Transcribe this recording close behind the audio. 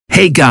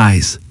Hey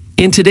guys,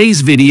 in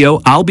today's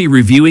video I'll be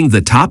reviewing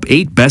the top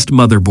 8 best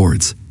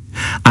motherboards.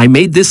 I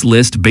made this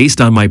list based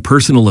on my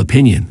personal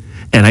opinion,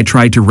 and I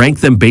tried to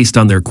rank them based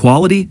on their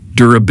quality,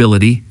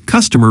 durability,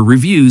 customer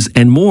reviews,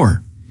 and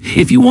more.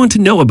 If you want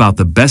to know about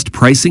the best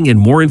pricing and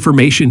more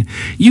information,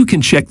 you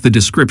can check the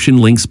description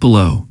links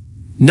below.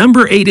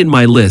 Number 8 in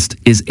my list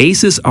is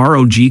Asus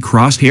ROG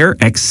Crosshair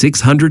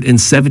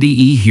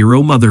X670E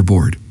Hero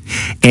motherboard.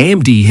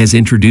 AMD has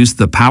introduced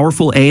the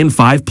powerful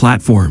AN5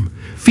 platform,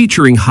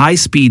 featuring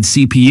high-speed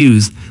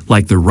CPUs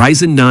like the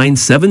Ryzen 9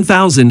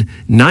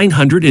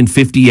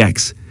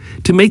 7950X.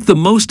 To make the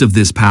most of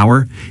this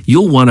power,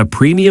 you'll want a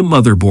premium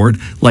motherboard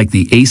like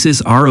the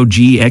Asus ROG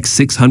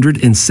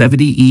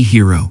X670E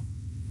Hero.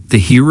 The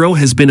Hero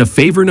has been a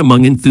favorite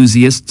among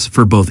enthusiasts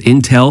for both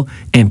Intel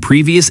and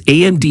previous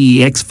AMD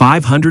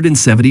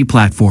X570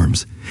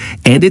 platforms,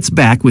 and it's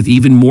back with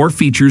even more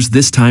features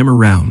this time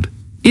around.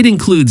 It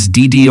includes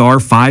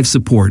DDR5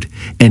 support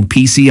and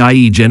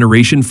PCIe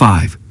Generation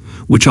 5,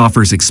 which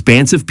offers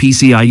expansive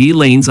PCIe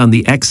lanes on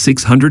the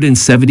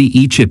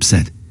X670E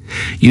chipset.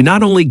 You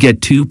not only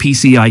get 2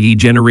 PCIe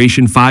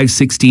Generation 5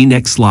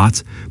 16X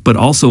slots, but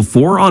also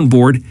 4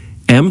 onboard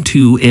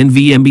M2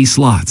 NVMe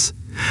slots.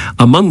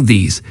 Among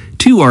these,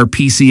 2 are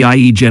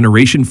PCIe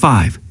Generation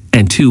 5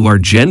 and 2 are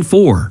Gen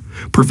 4,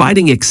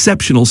 providing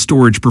exceptional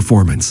storage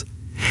performance.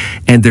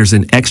 And there's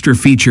an extra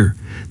feature.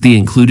 The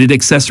included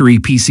accessory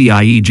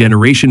PCIe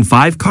Generation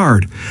 5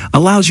 card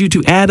allows you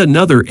to add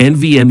another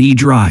NVMe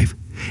drive,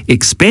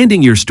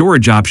 expanding your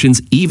storage options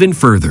even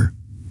further.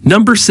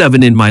 Number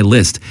 7 in my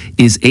list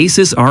is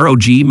Asus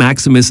ROG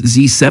Maximus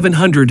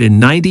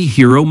Z790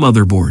 Hero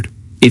motherboard.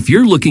 If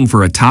you're looking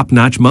for a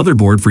top-notch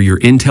motherboard for your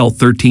Intel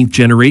 13th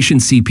generation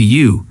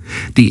CPU,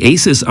 the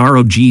Asus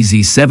ROG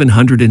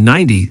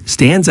Z790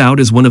 stands out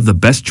as one of the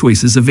best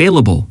choices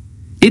available.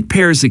 It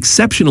pairs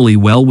exceptionally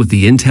well with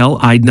the Intel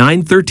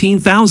i9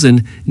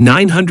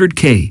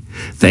 13900K,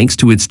 thanks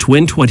to its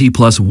twin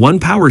 20+1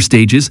 power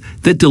stages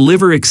that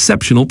deliver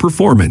exceptional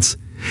performance.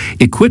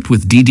 Equipped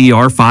with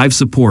DDR5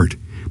 support,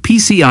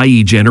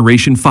 PCIe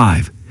Generation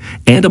 5,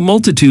 and a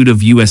multitude of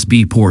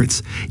USB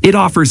ports, it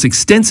offers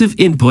extensive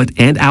input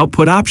and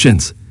output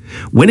options.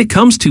 When it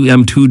comes to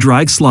M2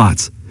 drive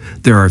slots,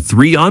 there are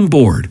 3 on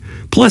board,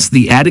 plus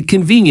the added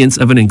convenience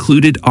of an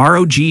included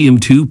ROG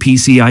M2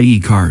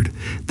 PCIe card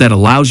that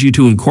allows you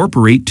to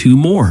incorporate 2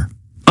 more.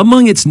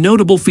 Among its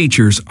notable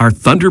features are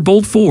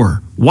Thunderbolt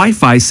 4,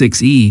 Wi-Fi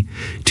 6E,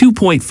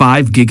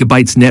 2.5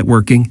 GB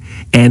networking,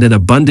 and an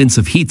abundance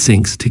of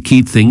heatsinks to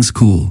keep things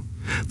cool.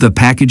 The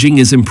packaging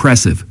is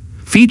impressive,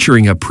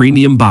 featuring a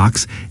premium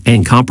box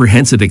and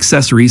comprehensive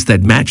accessories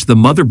that match the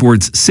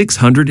motherboard's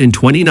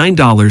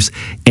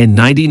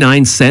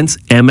 $629.99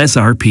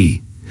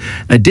 MSRP.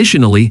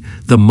 Additionally,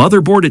 the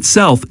motherboard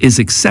itself is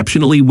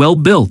exceptionally well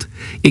built,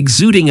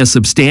 exuding a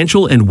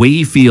substantial and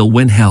weighty feel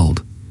when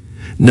held.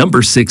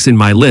 Number 6 in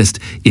my list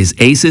is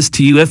Asus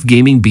TUF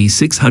Gaming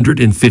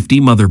B660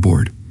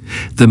 motherboard.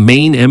 The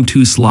main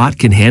M2 slot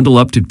can handle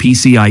up to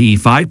PCIe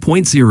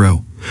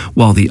 5.0,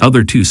 while the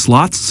other 2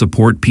 slots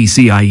support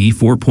PCIe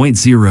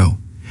 4.0.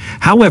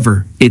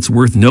 However, it's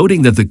worth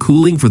noting that the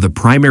cooling for the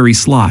primary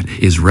slot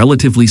is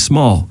relatively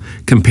small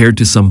compared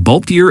to some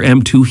bulkier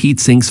M2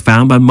 heatsinks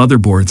found on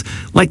motherboards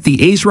like the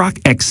ASRock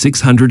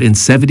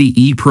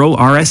X670E Pro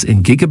RS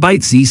and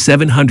Gigabyte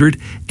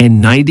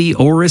Z790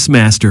 ORS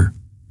Master.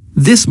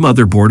 This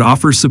motherboard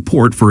offers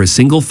support for a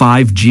single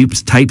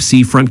 5G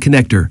Type-C front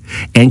connector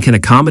and can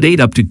accommodate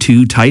up to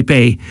 2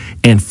 Type-A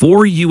and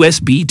 4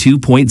 USB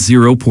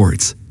 2.0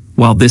 ports.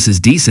 While this is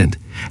decent,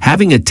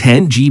 having a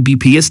 10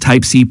 Gbps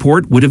Type-C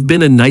port would have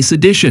been a nice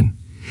addition.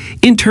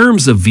 In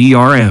terms of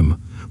VRM,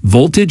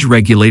 voltage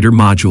regulator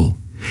module,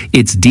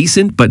 it's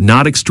decent but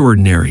not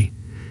extraordinary.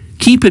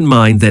 Keep in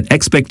mind that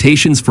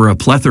expectations for a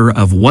plethora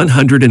of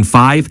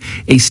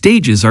 105A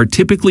stages are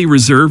typically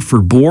reserved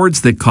for boards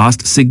that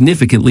cost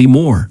significantly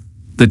more.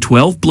 The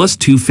 12+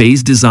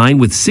 2-phase design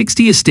with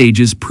 60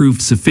 stages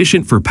proved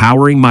sufficient for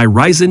powering my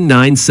Ryzen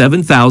 9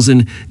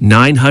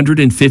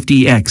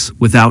 7950X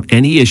without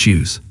any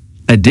issues.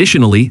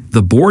 Additionally,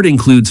 the board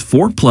includes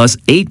 4+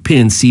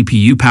 8-pin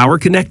CPU power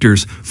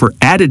connectors for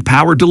added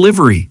power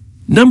delivery.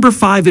 Number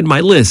 5 in my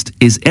list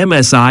is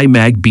MSI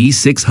Mag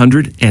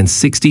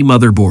B660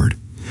 motherboard.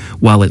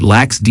 While it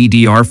lacks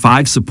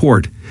DDR5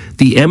 support,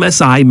 the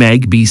MSI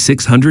Mag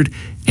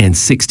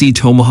B660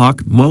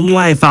 Tomahawk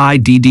Wi-Fi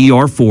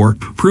DDR4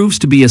 proves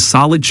to be a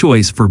solid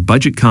choice for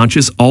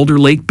budget-conscious Alder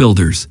Lake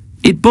builders.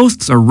 It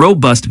boasts a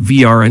robust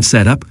VRM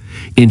setup,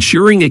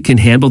 ensuring it can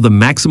handle the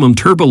maximum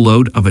turbo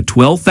load of a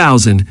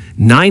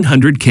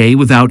 12,900K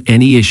without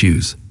any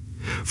issues.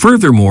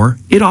 Furthermore,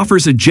 it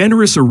offers a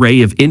generous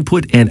array of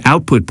input and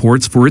output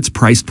ports for its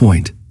price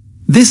point.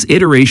 This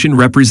iteration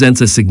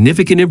represents a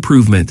significant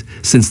improvement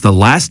since the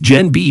last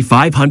Gen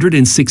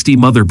B560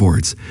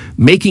 motherboards,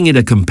 making it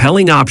a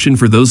compelling option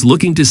for those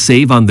looking to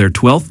save on their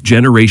 12th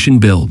generation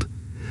build.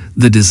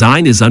 The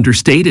design is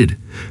understated,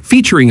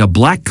 featuring a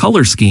black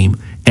color scheme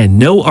and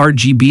no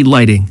RGB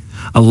lighting,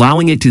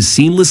 allowing it to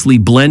seamlessly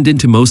blend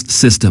into most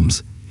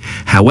systems.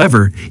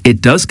 However,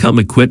 it does come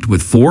equipped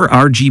with 4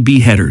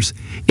 RGB headers,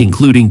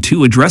 including 2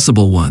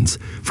 addressable ones,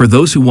 for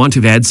those who want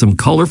to add some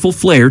colorful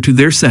flair to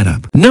their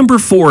setup. Number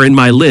 4 in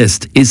my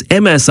list is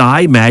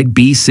MSI Mag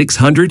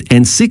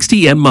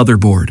B660M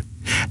motherboard.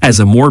 As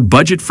a more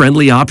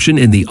budget-friendly option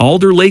in the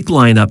Alder Lake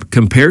lineup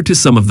compared to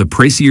some of the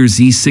pricier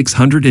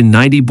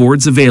Z690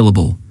 boards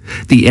available,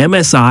 the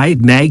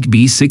MSI Mag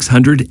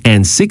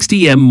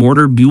B660M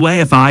mortar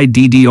Wi-Fi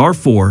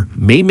DDR4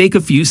 may make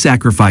a few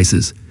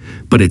sacrifices,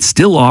 but it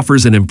still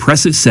offers an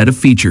impressive set of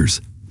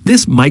features.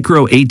 This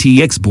micro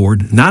ATX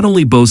board not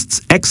only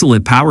boasts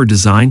excellent power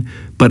design,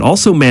 but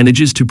also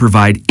manages to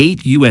provide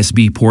 8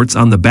 USB ports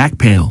on the back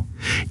panel,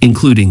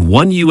 including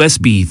one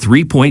USB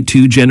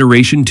 3.2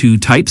 Generation 2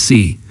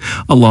 Type-C,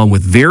 along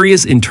with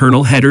various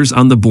internal headers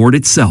on the board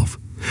itself.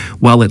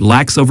 While it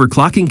lacks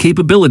overclocking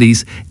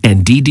capabilities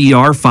and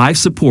DDR5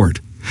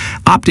 support,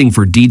 opting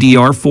for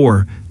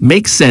DDR4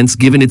 makes sense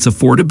given its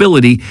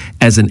affordability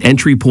as an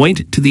entry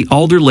point to the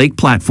Alder Lake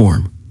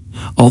platform.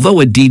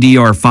 Although a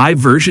DDR5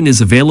 version is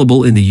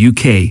available in the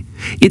UK,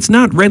 it's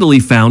not readily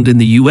found in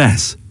the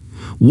US.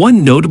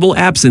 One notable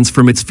absence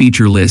from its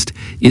feature list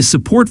is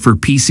support for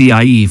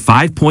PCIe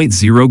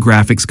 5.0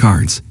 graphics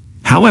cards.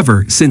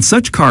 However, since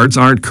such cards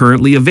aren't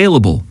currently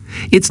available,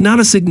 it's not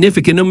a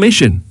significant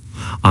omission.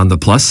 On the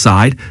plus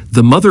side,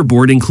 the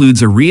motherboard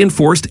includes a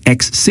reinforced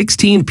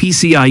X16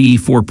 PCIe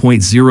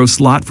 4.0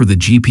 slot for the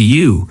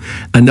GPU,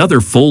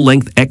 another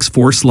full-length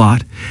X4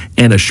 slot,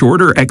 and a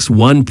shorter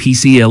X1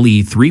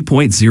 PCIe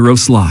 3.0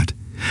 slot.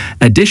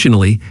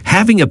 Additionally,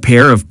 having a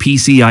pair of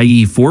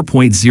PCIe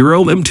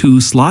 4.0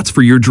 M2 slots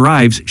for your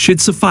drives should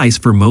suffice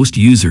for most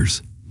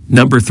users.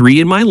 Number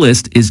 3 in my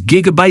list is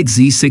Gigabyte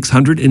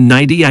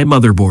Z690I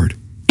motherboard.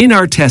 In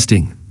our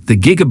testing, the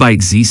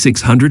Gigabyte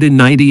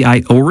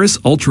Z690I Aorus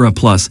Ultra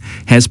Plus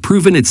has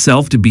proven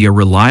itself to be a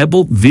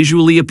reliable,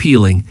 visually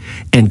appealing,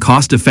 and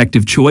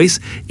cost-effective choice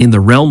in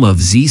the realm of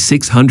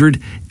Z690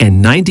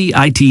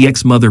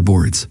 ITX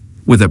motherboards.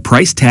 With a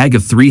price tag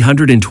of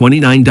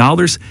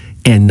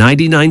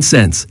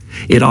 $329.99,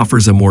 it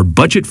offers a more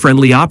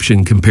budget-friendly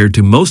option compared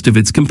to most of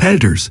its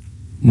competitors.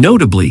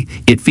 Notably,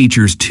 it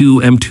features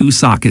 2 M2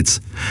 sockets,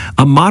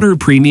 a modern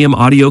premium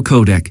audio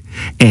codec,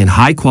 and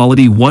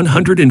high-quality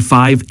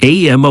 105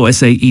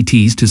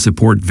 AMOSAETs to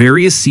support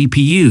various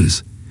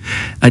CPUs.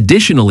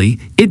 Additionally,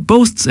 it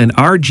boasts an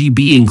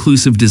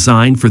RGB-inclusive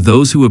design for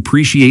those who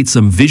appreciate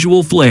some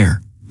visual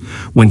flair.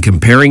 When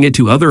comparing it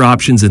to other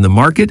options in the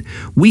market,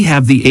 we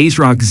have the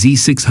ASRock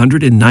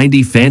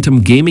Z690 Phantom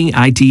Gaming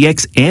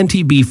ITX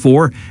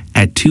Anti-B4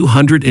 at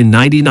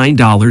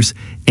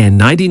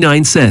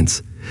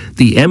 $299.99,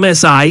 the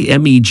MSI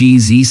MEG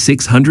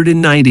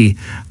Z690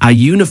 I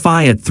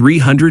Unify at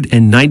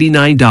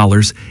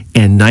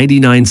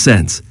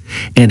 $399.99,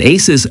 and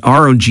Asus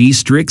ROG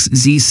Strix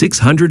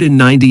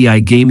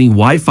Z690i Gaming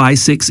Wi-Fi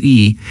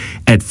 6E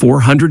at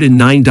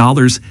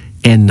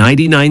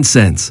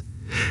 $409.99.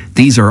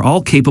 These are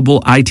all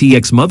capable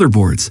ITX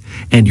motherboards,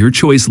 and your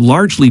choice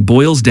largely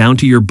boils down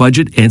to your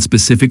budget and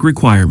specific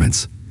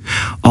requirements.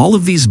 All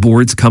of these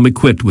boards come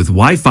equipped with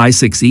Wi-Fi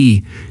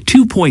 6E,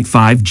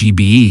 2.5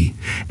 GBE,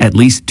 at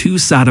least 2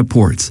 SATA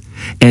ports,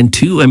 and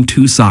 2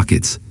 M2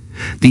 sockets.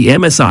 The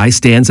MSI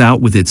stands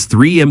out with its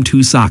 3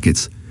 M2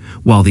 sockets,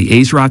 while the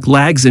ASRock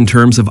lags in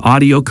terms of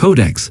audio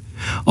codecs,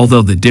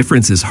 although the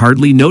difference is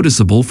hardly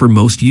noticeable for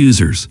most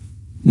users.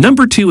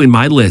 Number 2 in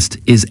my list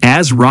is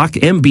ASRock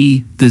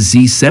MB The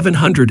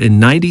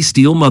Z790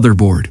 steel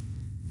motherboard.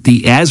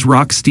 The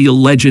ASRock Steel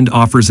Legend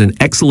offers an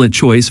excellent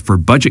choice for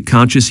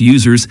budget-conscious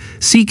users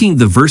seeking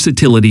the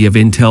versatility of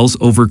Intel's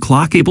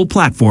overclockable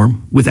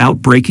platform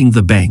without breaking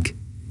the bank.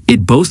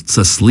 It boasts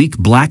a sleek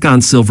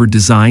black-on-silver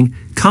design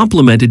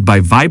complemented by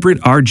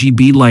vibrant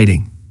RGB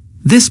lighting.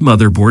 This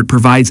motherboard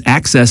provides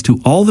access to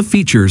all the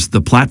features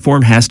the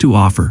platform has to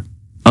offer.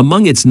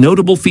 Among its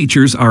notable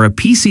features are a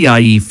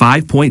PCIe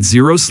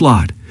 5.0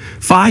 slot,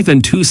 5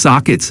 and 2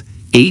 sockets,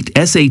 8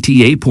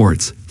 SATA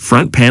ports,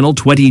 front panel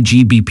 20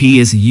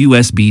 Gbps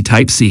USB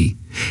Type-C,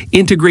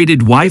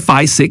 integrated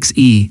Wi-Fi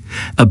 6E,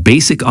 a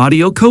basic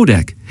audio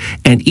codec,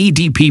 an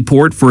EDP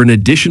port for an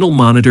additional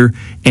monitor,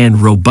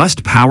 and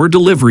robust power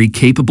delivery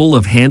capable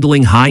of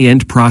handling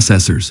high-end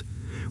processors,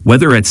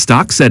 whether at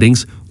stock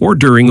settings or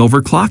during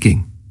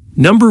overclocking.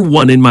 Number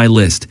 1 in my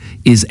list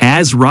is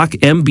ASRock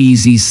MB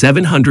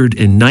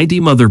Z790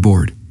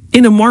 motherboard.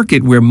 In a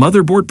market where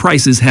motherboard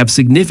prices have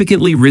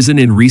significantly risen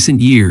in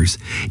recent years,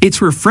 it's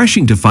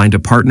refreshing to find a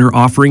partner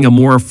offering a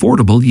more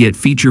affordable yet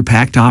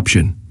feature-packed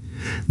option.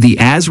 The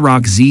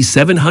ASRock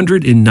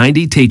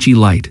Z790 Tachy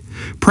Lite,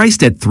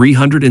 priced at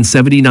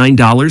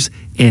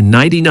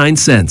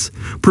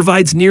 $379.99,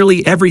 provides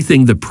nearly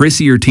everything the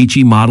pricier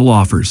Tachy model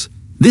offers.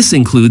 This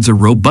includes a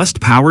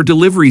robust power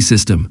delivery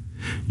system,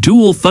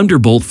 dual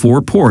Thunderbolt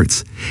 4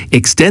 ports,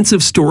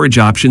 extensive storage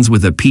options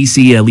with a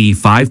PCIe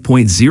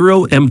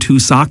 5.0 M2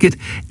 socket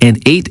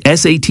and 8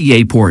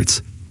 SATA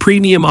ports,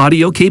 premium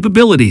audio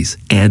capabilities,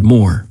 and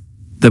more.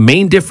 The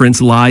main difference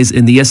lies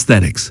in the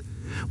aesthetics.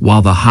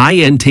 While the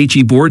high-end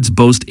Tachy boards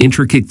boast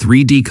intricate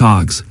 3D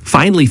cogs,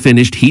 finely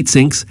finished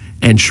heatsinks,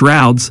 and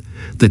shrouds,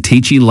 the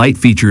Tachy Lite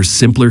features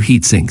simpler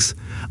heatsinks,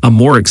 a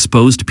more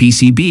exposed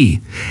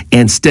PCB,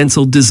 and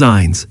stenciled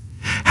designs.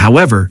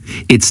 However,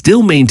 it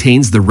still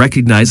maintains the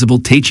recognizable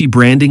Tachy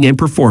branding and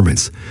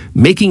performance,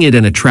 making it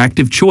an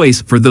attractive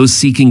choice for those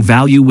seeking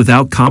value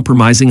without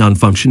compromising on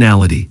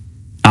functionality.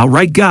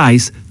 Alright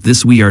guys,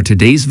 this we are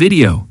today's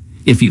video.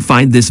 If you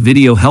find this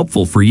video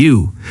helpful for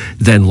you,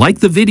 then like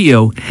the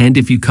video, and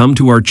if you come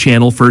to our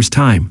channel first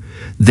time,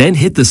 then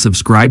hit the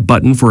subscribe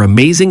button for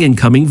amazing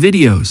incoming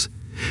videos.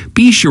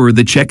 Be sure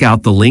to check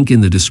out the link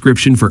in the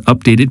description for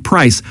updated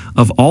price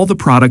of all the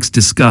products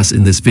discussed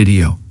in this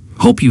video.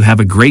 Hope you have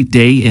a great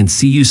day and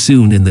see you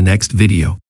soon in the next video.